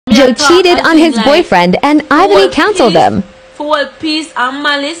DJ cheated on his boyfriend and Ivany counseled him. For peace and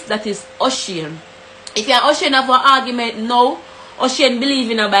malice, that is Ocean. If you're Ocean have an argument now, Ocean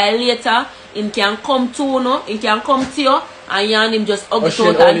believe in a by later, it can come to you, it can come to you, and you and him just hug it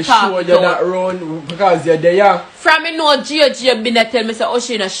out and talk it out. That run because you're there. From me know Gio been tell me say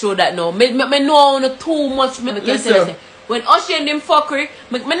Ocean show that now. Me know too much. Me can tell you. When Ocean them fuckery,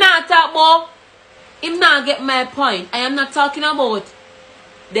 me not talk about him not get my point. I am not talking about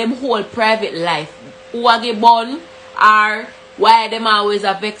them whole private life. Who are get born or why them always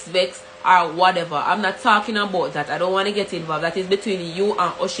a vex or whatever. I'm not talking about that. I don't want to get involved. That is between you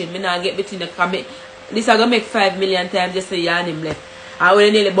and Ocean. Me not get between the comment. This I gonna make 5 million times just say you and him left. And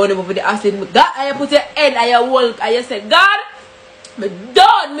when they nearly burn him up with the acid, God, I put your head and your whole, and you say, God, me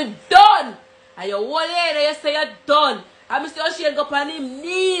done. And your whole head and you say you're done. And Mr. Ocean go up on him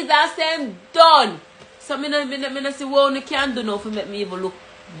knees and say I'm done. So me no see what you can do now for make me even look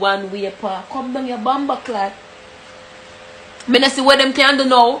one way pa. Come down your bomber clad. Me no see what them can do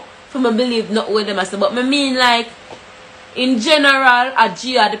now for me believe not what them I say. But me mean like in general a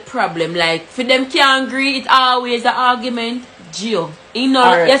G are the problem. Like for them can't agree, it's always an argument. Gio. You know,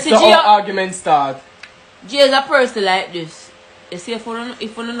 right, you see so Gio. how argument start? Gio is a person like this. You see if you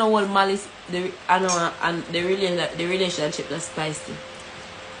don't know what malice and the relationship that's spicy.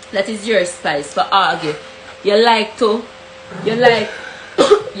 That is your spice for argue. You like for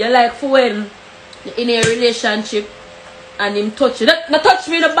when you're in a relationship and him touch you. Not touch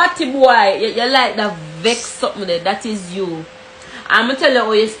me the body boy. You like that vex something there. That is you. I'm gonna tell you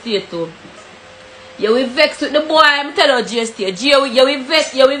how you stay too. You will vex with the boy. I'm tell you how you stay. You will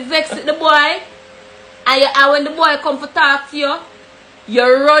vex with the boy. And when the boy come for talk to you, you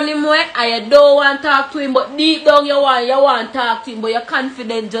run him away and you don't want to talk to him, but deep down you want to talk to him, but you're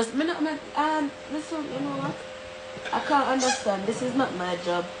confident just listen, you know what? I can't understand. This is not my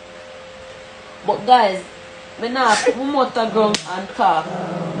job. But guys, me not put my mouth on ground and talk.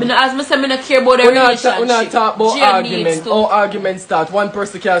 As I say, I don't care about the relationship. We're not talking about argument. How argument start? One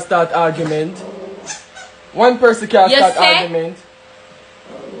person can start argument. One person can start argument.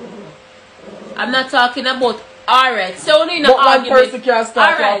 I'm not talking about alright. So only in an argument. One person can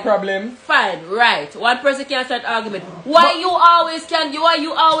start a problem. Fine, right. One person can start argument. Why you always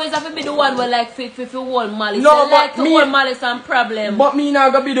have to be the one where like for one malice? No, but like me one malice and problem. But me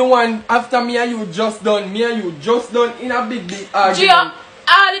not gonna be the one after me and you just done. Me and you just done in a big argument. Gio,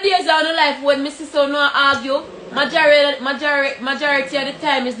 all the days of my life when my sister no argue, majority of the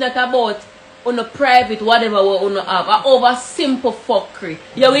time is not about on a private whatever we on have over simple fuckery.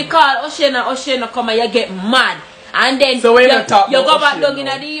 Yeah, we call Ocean come and you get mad. And then so you go back down in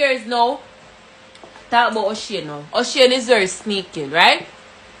the years now. Talk about Ocean now. Ocean is very sneaky, right?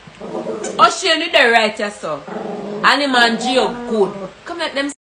 Ocean is the right yourself. And him and Gio good. Come let them